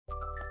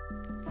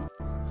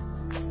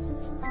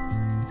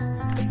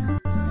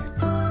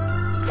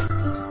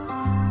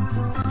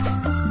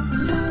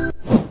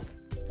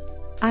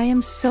I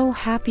am so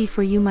happy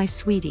for you, my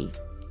sweetie.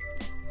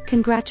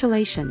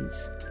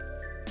 Congratulations.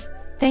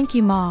 Thank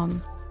you,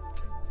 Mom.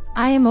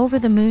 I am over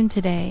the moon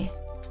today.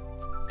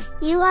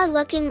 You are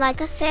looking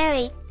like a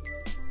fairy.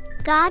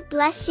 God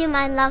bless you,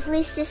 my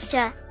lovely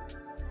sister.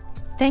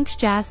 Thanks,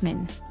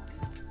 Jasmine.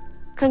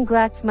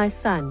 Congrats, my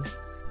son.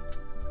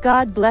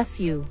 God bless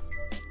you.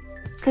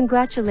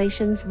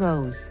 Congratulations,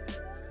 Rose.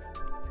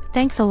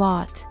 Thanks a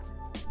lot.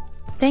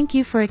 Thank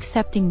you for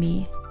accepting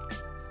me.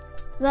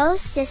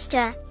 Rose,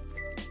 sister.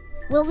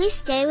 Will we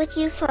stay with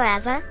you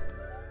forever?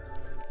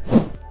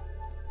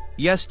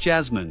 Yes,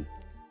 Jasmine.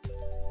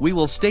 We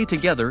will stay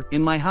together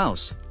in my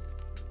house.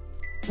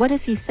 What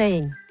is he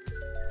saying?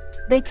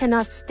 They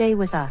cannot stay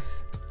with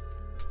us.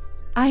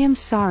 I am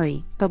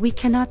sorry, but we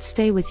cannot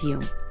stay with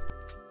you.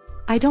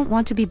 I don't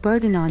want to be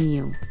burden on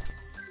you.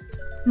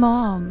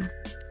 Mom.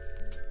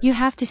 You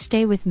have to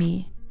stay with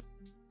me.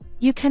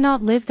 You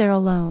cannot live there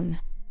alone.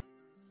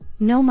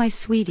 No, my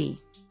sweetie.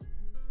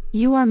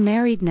 You are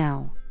married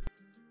now.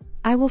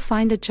 I will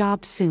find a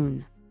job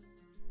soon.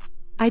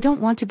 I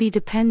don't want to be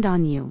depend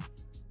on you.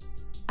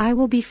 I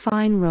will be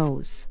fine,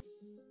 Rose.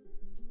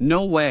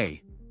 No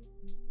way.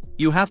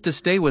 You have to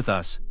stay with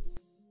us.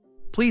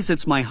 Please,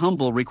 it's my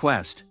humble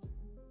request.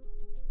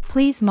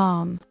 Please,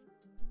 Mom.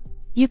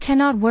 You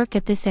cannot work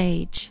at this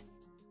age.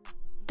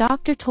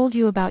 Doctor told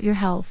you about your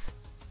health.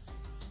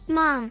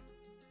 Mom.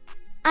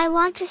 I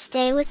want to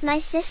stay with my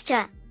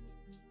sister.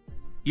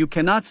 You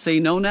cannot say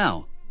no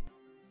now.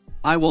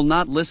 I will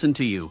not listen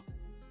to you.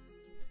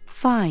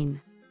 Fine.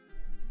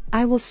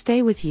 I will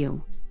stay with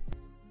you.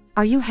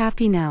 Are you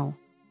happy now?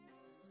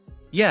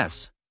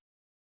 Yes.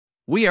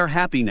 We are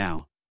happy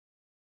now.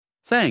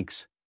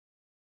 Thanks.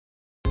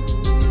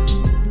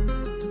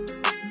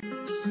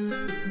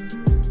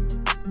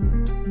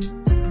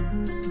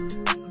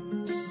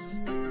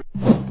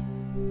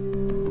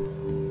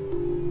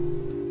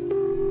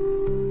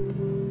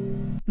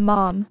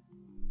 Mom.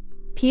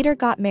 Peter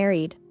got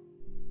married.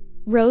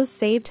 Rose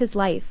saved his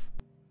life.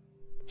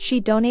 She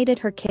donated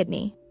her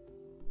kidney.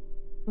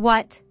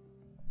 What?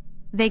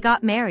 They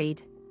got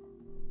married?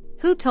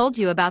 Who told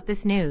you about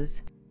this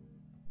news?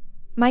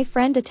 My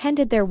friend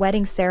attended their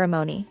wedding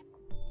ceremony.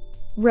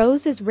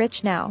 Rose is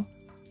rich now.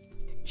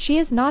 She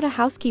is not a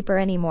housekeeper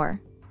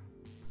anymore.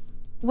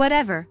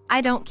 Whatever,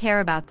 I don't care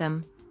about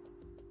them.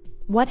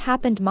 What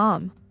happened,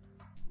 Mom?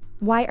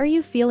 Why are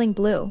you feeling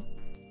blue?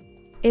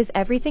 Is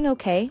everything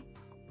okay?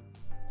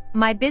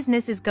 My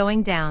business is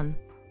going down.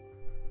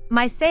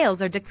 My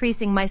sales are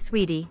decreasing, my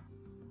sweetie.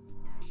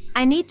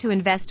 I need to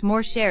invest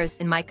more shares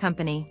in my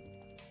company.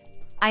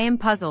 I am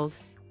puzzled.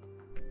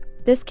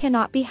 This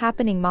cannot be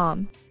happening,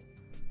 Mom.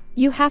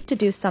 You have to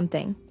do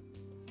something.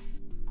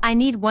 I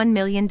need $1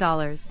 million.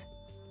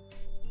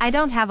 I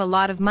don't have a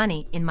lot of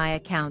money in my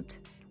account.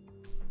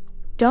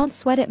 Don't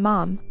sweat it,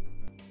 Mom.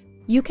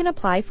 You can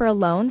apply for a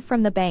loan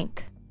from the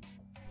bank.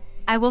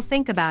 I will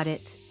think about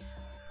it.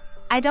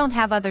 I don't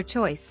have other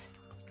choice.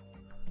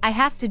 I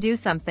have to do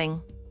something.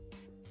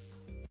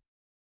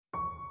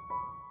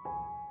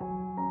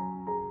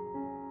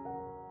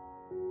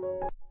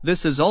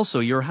 This is also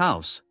your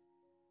house.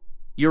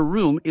 Your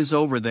room is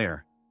over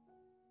there.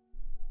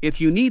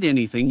 If you need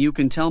anything, you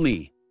can tell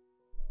me.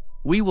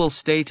 We will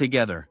stay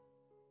together.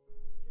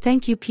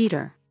 Thank you,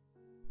 Peter.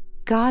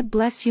 God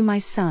bless you, my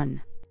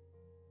son.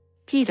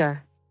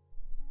 Peter.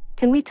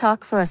 Can we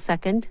talk for a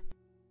second?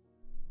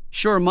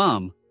 Sure,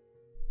 Mom.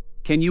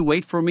 Can you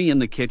wait for me in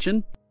the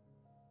kitchen?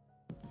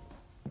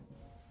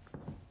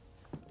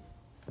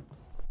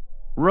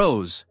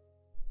 Rose.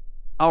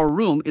 Our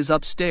room is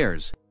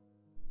upstairs.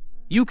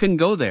 You can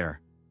go there.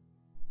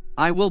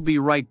 I will be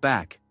right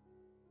back.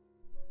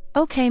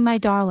 Okay, my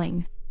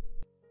darling.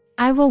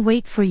 I will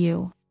wait for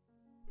you.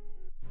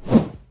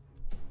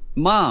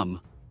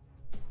 Mom.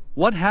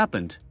 What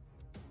happened?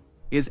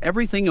 Is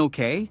everything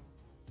okay?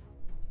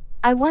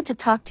 I want to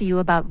talk to you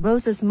about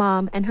Rose's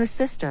mom and her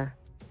sister.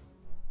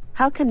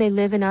 How can they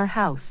live in our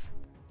house?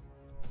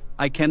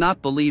 I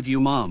cannot believe you,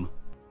 Mom.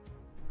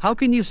 How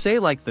can you say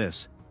like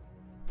this?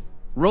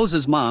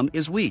 Rose's mom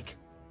is weak.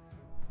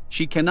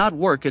 She cannot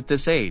work at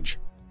this age.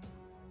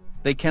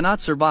 They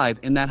cannot survive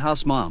in that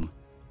house, Mom.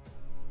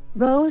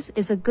 Rose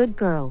is a good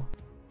girl.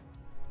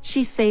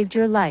 She saved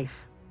your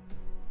life.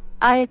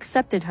 I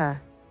accepted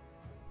her.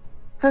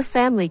 Her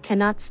family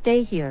cannot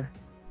stay here.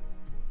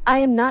 I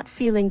am not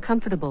feeling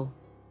comfortable.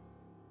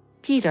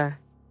 Peter.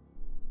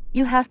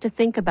 You have to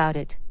think about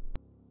it.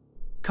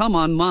 Come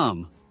on,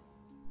 Mom.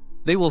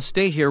 They will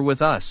stay here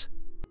with us.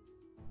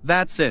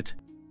 That's it.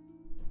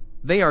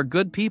 They are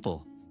good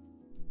people.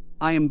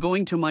 I am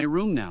going to my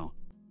room now.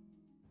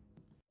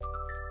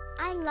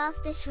 I love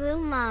this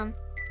room, Mom.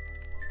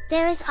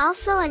 There is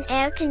also an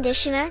air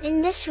conditioner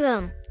in this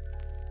room.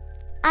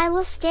 I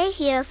will stay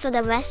here for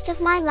the rest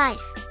of my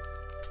life.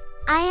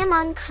 I am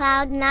on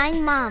cloud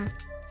 9, Mom.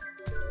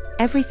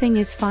 Everything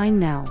is fine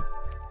now.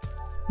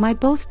 My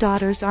both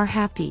daughters are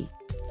happy.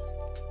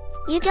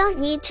 You don't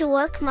need to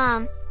work,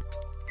 Mom.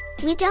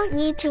 We don't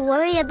need to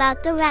worry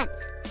about the rent.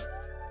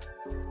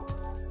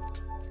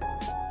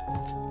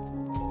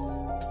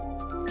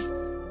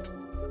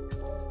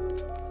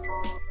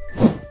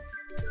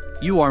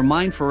 You are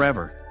mine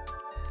forever.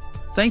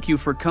 Thank you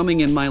for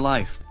coming in my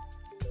life.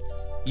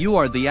 You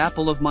are the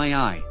apple of my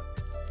eye.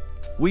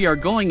 We are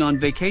going on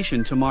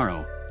vacation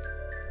tomorrow.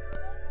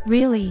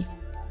 Really?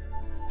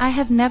 I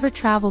have never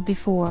traveled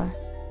before.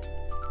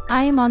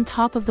 I am on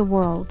top of the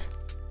world.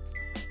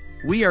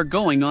 We are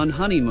going on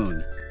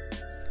honeymoon.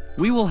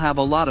 We will have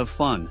a lot of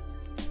fun.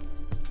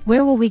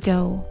 Where will we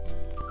go?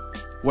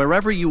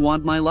 Wherever you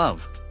want, my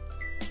love.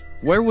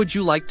 Where would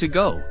you like to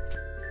go?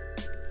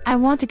 I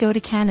want to go to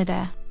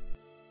Canada.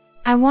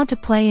 I want to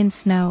play in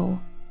snow.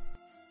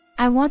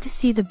 I want to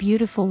see the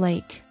beautiful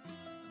lake.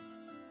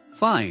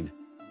 Fine.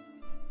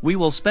 We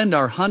will spend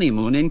our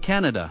honeymoon in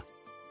Canada.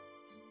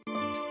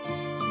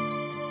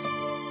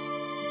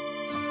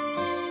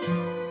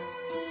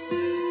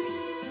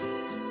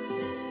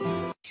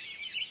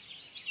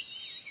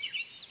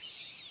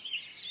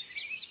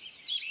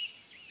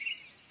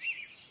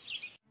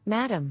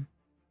 Madam,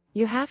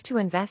 you have to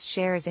invest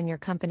shares in your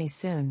company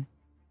soon.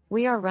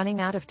 We are running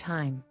out of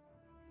time.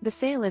 The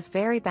sale is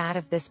very bad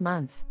of this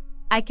month.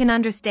 I can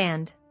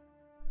understand.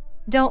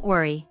 Don't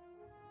worry.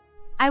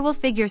 I will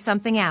figure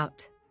something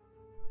out.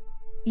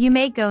 You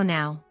may go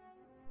now.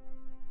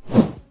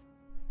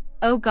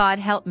 Oh God,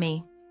 help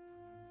me.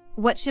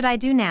 What should I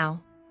do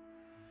now?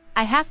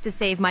 I have to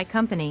save my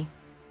company.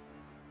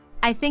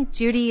 I think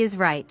Judy is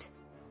right.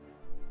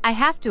 I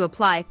have to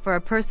apply for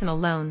a personal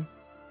loan.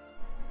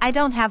 I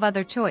don't have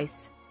other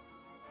choice.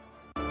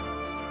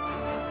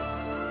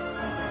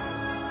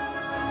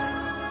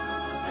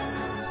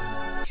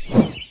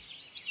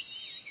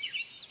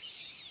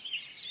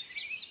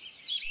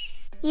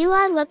 You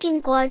are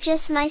looking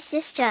gorgeous, my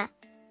sister.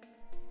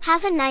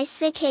 Have a nice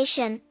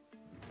vacation.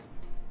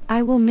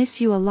 I will miss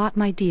you a lot,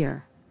 my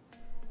dear.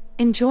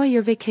 Enjoy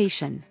your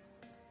vacation.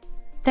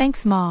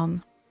 Thanks,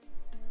 Mom.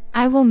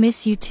 I will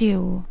miss you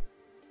too.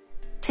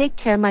 Take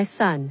care, my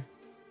son.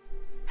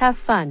 Have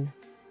fun.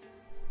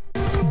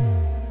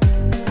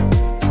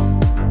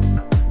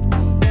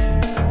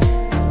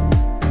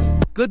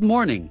 Good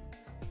morning.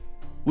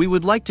 We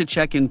would like to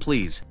check in,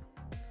 please.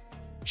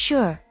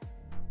 Sure.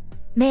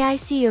 May I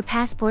see your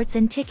passports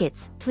and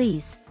tickets,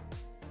 please?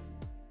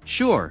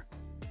 Sure.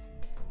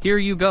 Here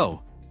you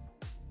go.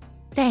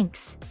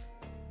 Thanks.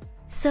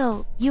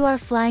 So, you are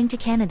flying to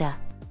Canada?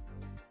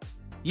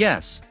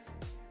 Yes.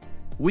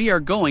 We are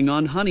going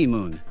on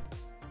honeymoon.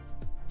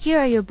 Here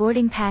are your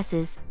boarding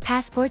passes,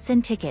 passports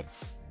and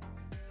tickets.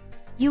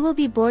 You will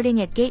be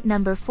boarding at gate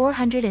number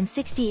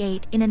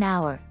 468 in an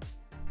hour.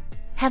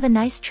 Have a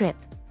nice trip.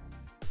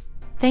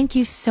 Thank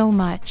you so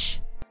much.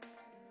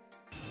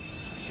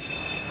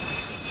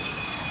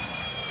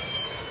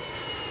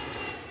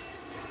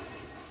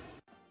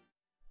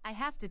 I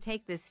have to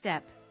take this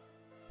step.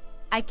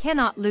 I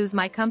cannot lose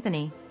my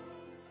company.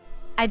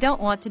 I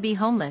don't want to be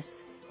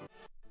homeless.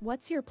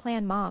 What's your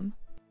plan, Mom?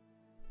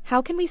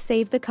 How can we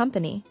save the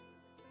company?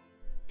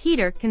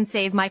 Peter can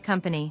save my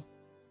company.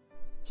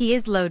 He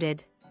is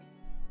loaded.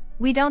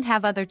 We don't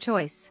have other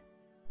choice.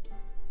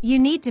 You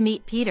need to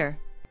meet Peter.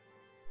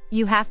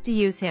 You have to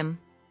use him.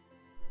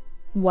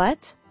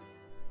 What?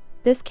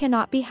 This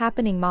cannot be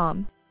happening,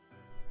 Mom.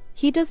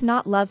 He does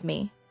not love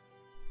me.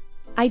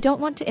 I don't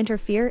want to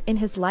interfere in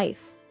his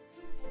life.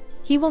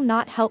 He will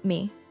not help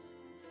me.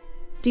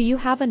 Do you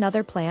have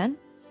another plan?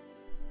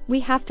 We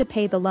have to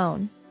pay the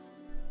loan.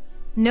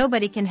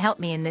 Nobody can help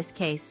me in this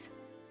case.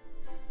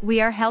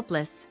 We are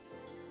helpless.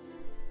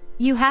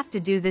 You have to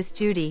do this,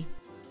 Judy.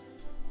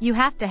 You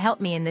have to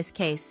help me in this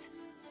case.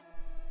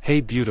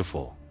 Hey,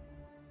 beautiful.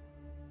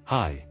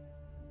 Hi.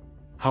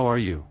 How are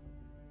you?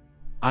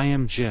 I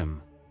am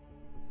Jim.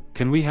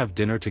 Can we have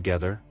dinner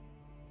together?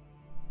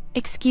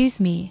 Excuse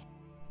me.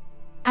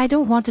 I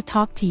don't want to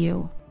talk to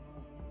you.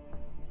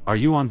 Are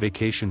you on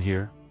vacation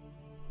here?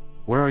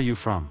 Where are you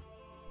from?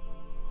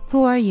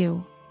 Who are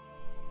you?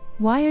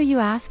 Why are you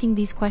asking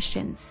these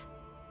questions?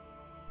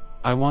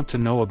 I want to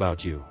know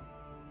about you.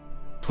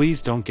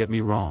 Please don't get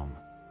me wrong.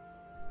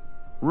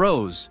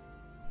 Rose.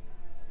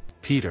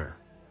 Peter.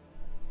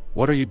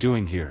 What are you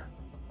doing here?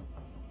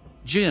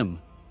 Jim.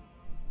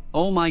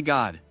 Oh my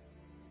God.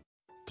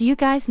 Do you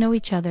guys know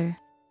each other?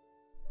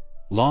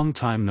 Long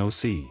time no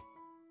see.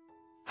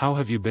 How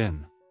have you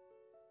been?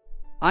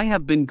 I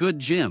have been good,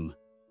 Jim.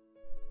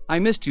 I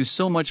missed you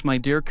so much, my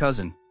dear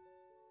cousin.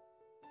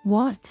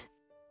 What?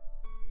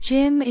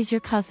 Jim is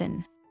your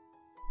cousin.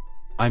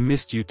 I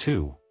missed you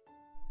too.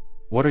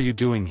 What are you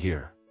doing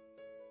here?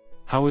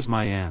 How is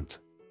my aunt?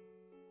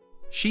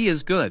 She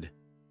is good.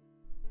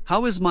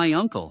 How is my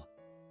uncle?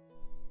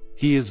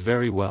 He is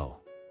very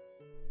well.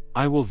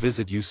 I will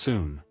visit you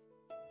soon.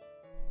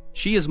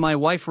 She is my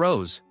wife,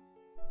 Rose.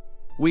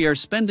 We are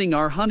spending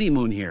our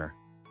honeymoon here.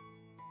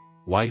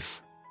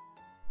 Wife?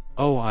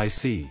 Oh, I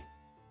see.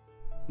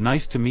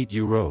 Nice to meet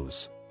you,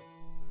 Rose.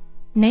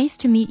 Nice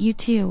to meet you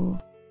too.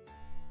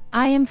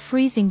 I am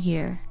freezing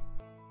here.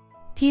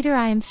 Peter,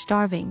 I am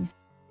starving.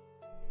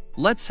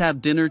 Let's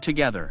have dinner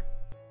together.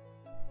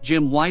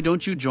 Jim, why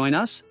don't you join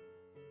us?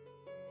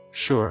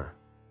 Sure.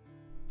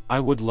 I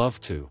would love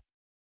to.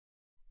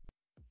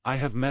 I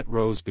have met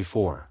Rose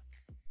before.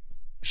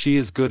 She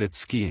is good at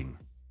skiing.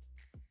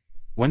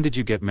 When did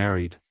you get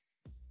married?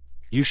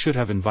 You should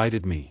have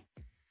invited me.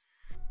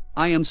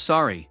 I am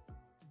sorry.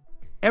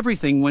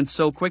 Everything went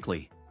so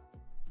quickly.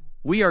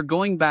 We are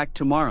going back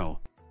tomorrow.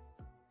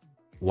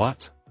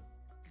 What?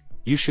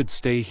 You should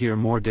stay here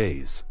more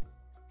days.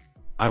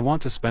 I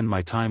want to spend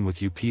my time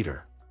with you,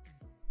 Peter.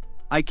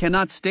 I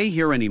cannot stay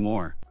here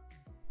anymore.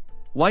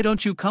 Why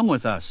don't you come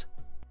with us?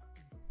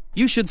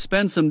 You should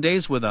spend some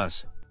days with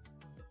us.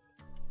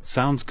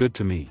 Sounds good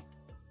to me.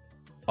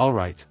 All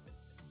right.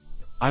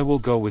 I will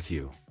go with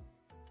you.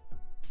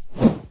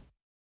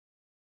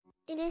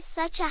 It is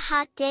such a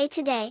hot day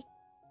today.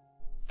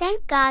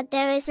 Thank God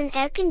there is an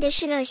air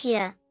conditioner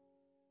here.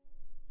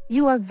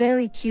 You are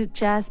very cute,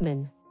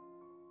 Jasmine.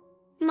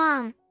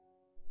 Mom,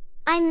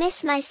 I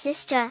miss my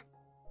sister.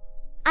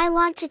 I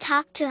want to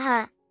talk to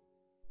her.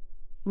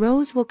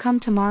 Rose will come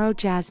tomorrow,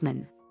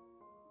 Jasmine.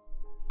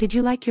 Did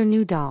you like your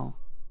new doll?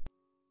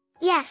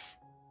 Yes.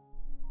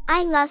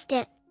 I loved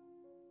it.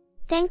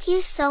 Thank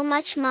you so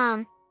much,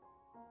 Mom.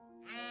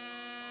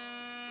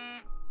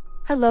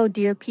 Hello,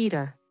 dear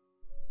Peter.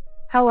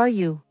 How are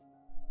you?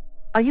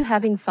 Are you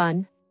having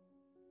fun?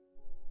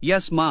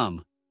 Yes,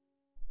 Mom.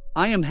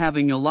 I am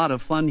having a lot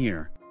of fun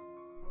here.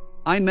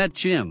 I met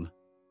Jim.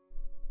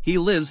 He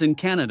lives in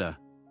Canada.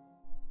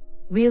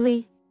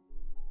 Really?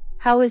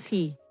 How is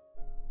he?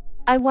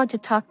 I want to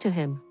talk to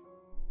him.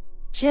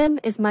 Jim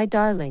is my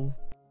darling.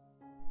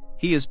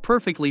 He is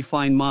perfectly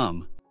fine,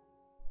 Mom.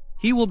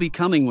 He will be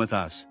coming with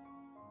us.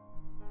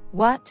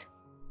 What?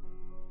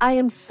 I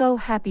am so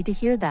happy to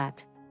hear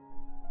that.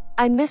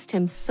 I missed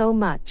him so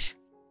much.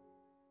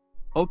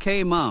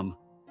 Okay, Mom.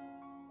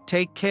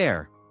 Take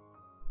care.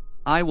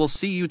 I will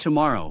see you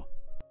tomorrow.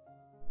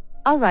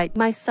 All right,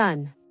 my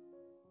son.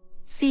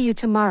 See you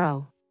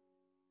tomorrow.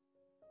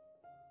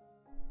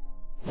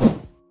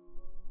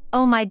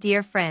 Oh, my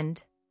dear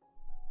friend.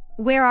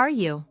 Where are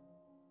you?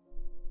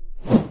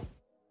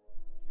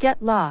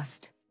 Get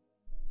lost.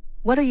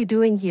 What are you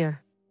doing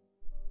here?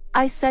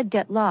 I said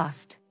get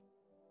lost.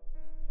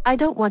 I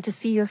don't want to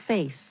see your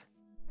face.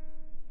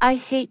 I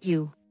hate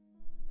you.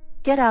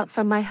 Get out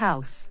from my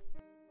house.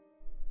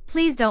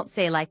 Please don't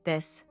say like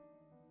this.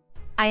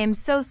 I am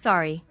so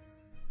sorry.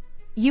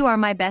 You are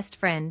my best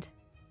friend.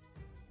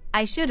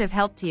 I should have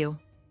helped you.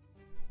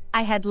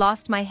 I had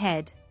lost my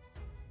head.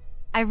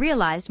 I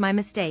realized my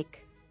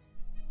mistake.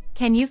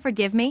 Can you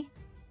forgive me?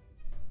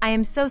 I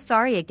am so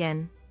sorry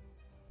again.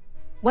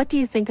 What do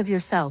you think of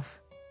yourself?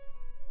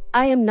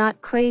 I am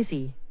not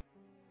crazy.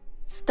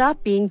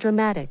 Stop being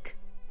dramatic.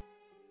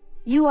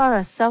 You are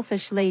a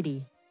selfish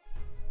lady.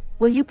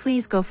 Will you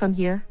please go from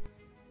here?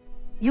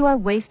 You are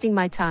wasting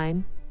my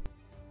time.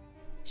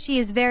 She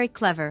is very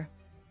clever.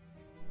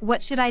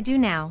 What should I do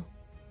now?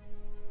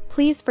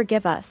 Please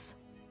forgive us.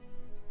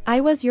 I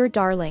was your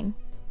darling.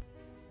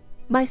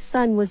 My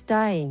son was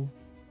dying.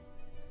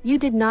 You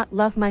did not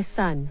love my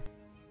son.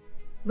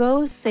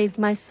 Rose saved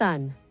my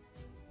son.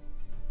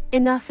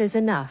 Enough is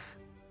enough.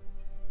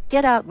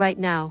 Get out right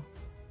now.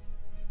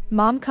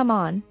 Mom, come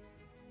on.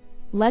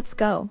 Let's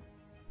go.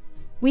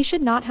 We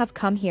should not have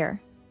come here.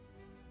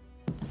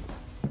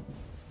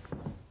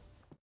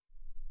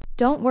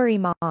 Don't worry,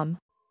 Mom.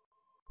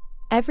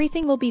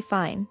 Everything will be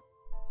fine.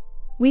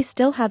 We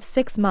still have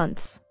 6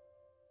 months.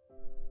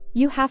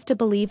 You have to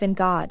believe in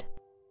God.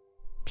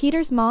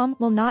 Peter's mom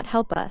will not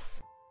help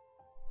us.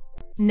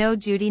 No,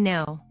 Judy,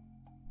 no.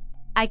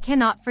 I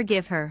cannot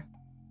forgive her.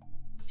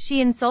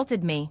 She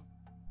insulted me.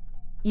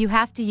 You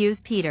have to use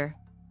Peter.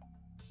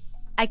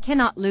 I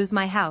cannot lose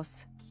my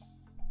house.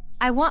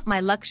 I want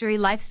my luxury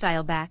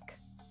lifestyle back.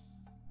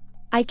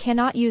 I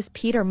cannot use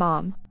Peter,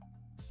 Mom.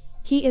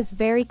 He is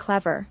very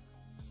clever.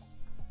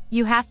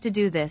 You have to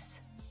do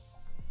this.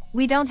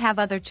 We don't have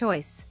other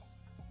choice.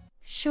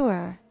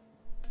 Sure.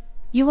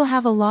 You will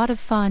have a lot of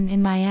fun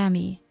in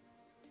Miami.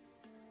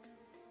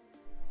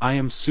 I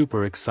am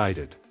super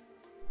excited.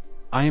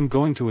 I am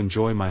going to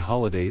enjoy my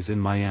holidays in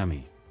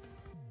Miami.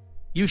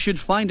 You should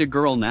find a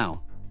girl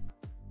now.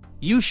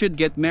 You should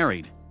get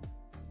married.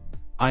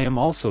 I am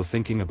also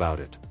thinking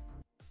about it.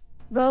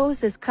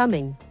 Rose is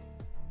coming.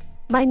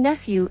 My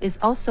nephew is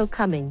also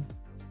coming.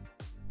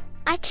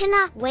 I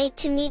cannot wait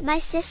to meet my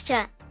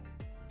sister.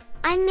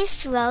 I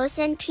missed Rose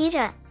and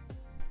Peter.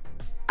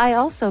 I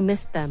also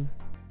missed them.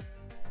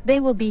 They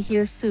will be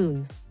here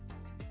soon.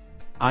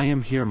 I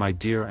am here, my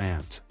dear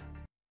aunt.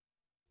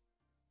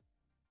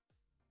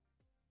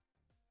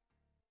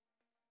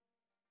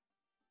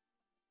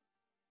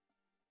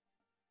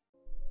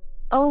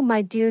 Oh,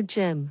 my dear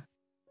Jim.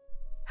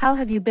 How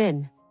have you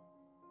been?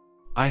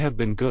 I have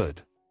been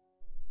good.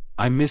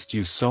 I missed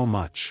you so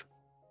much.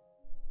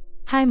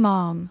 Hi,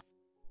 Mom.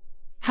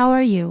 How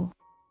are you?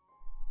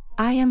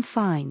 I am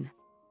fine.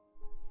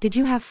 Did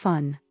you have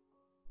fun?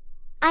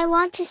 I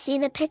want to see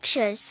the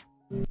pictures.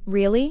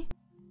 Really?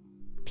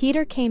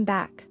 Peter came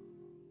back.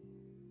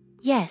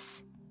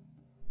 Yes.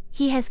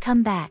 He has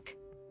come back.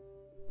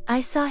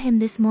 I saw him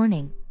this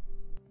morning.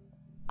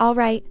 All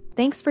right,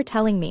 thanks for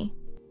telling me.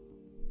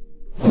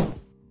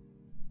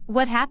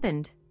 What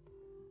happened?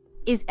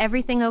 Is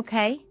everything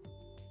okay?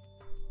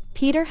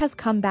 Peter has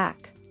come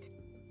back.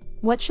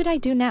 What should I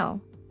do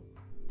now?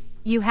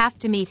 You have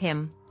to meet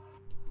him.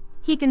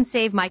 He can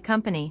save my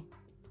company.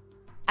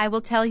 I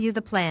will tell you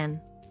the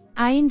plan.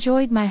 I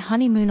enjoyed my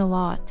honeymoon a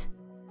lot.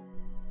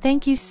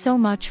 Thank you so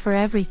much for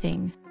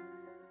everything.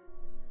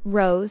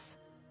 Rose.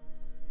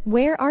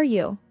 Where are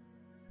you?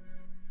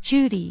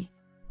 Judy.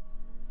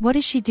 What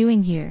is she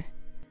doing here?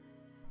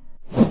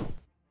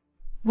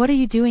 What are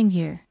you doing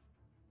here?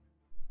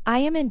 I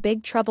am in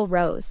big trouble,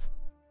 Rose.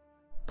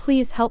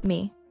 Please help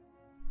me.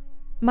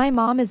 My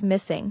mom is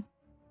missing.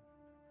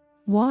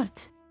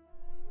 What?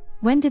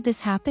 When did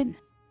this happen?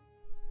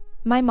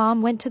 My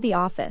mom went to the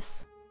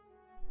office.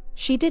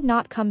 She did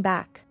not come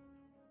back.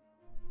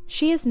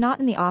 She is not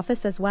in the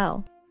office as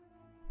well.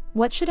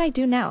 What should I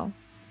do now?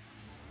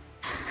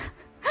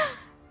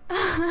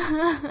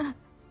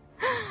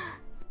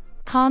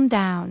 Calm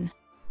down.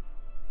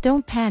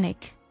 Don't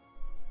panic.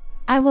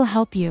 I will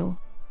help you.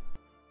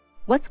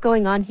 What's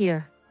going on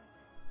here?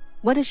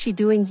 What is she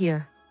doing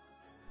here?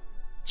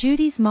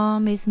 Judy's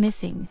mom is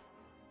missing.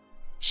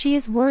 She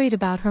is worried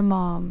about her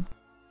mom.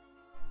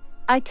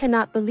 I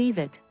cannot believe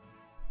it.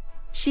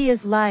 She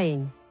is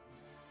lying.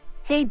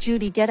 Hey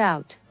Judy, get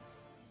out.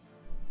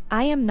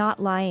 I am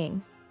not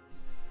lying.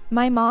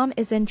 My mom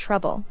is in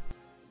trouble.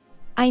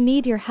 I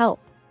need your help.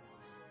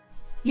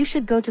 You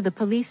should go to the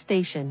police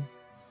station.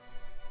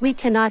 We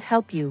cannot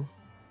help you.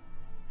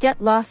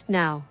 Get lost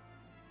now.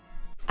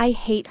 I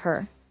hate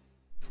her.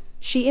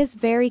 She is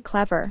very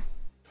clever.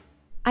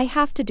 I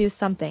have to do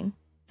something.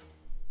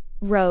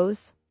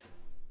 Rose.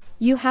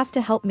 You have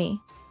to help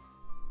me.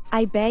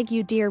 I beg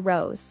you, dear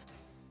Rose.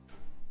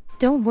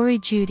 Don't worry,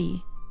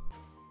 Judy.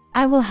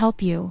 I will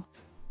help you.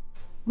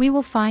 We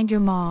will find your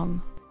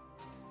mom.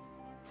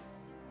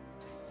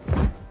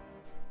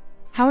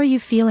 How are you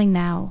feeling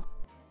now?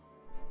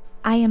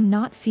 I am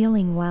not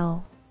feeling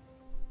well.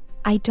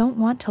 I don't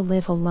want to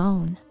live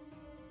alone.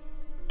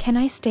 Can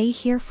I stay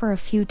here for a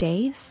few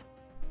days?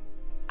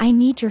 I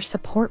need your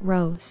support,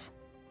 Rose.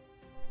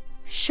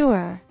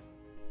 Sure.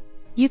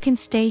 You can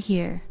stay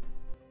here.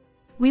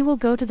 We will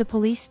go to the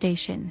police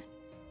station.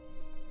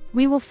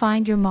 We will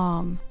find your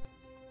mom.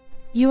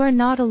 You are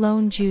not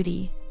alone,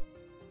 Judy.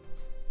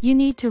 You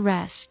need to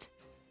rest.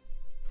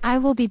 I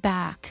will be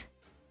back.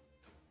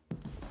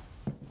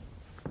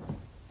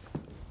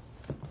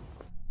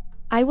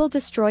 I will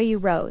destroy you,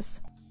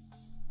 Rose.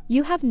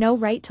 You have no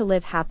right to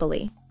live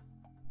happily.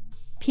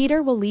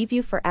 Peter will leave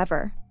you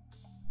forever.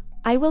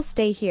 I will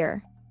stay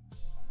here.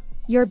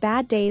 Your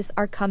bad days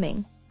are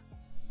coming.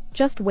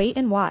 Just wait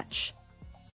and watch.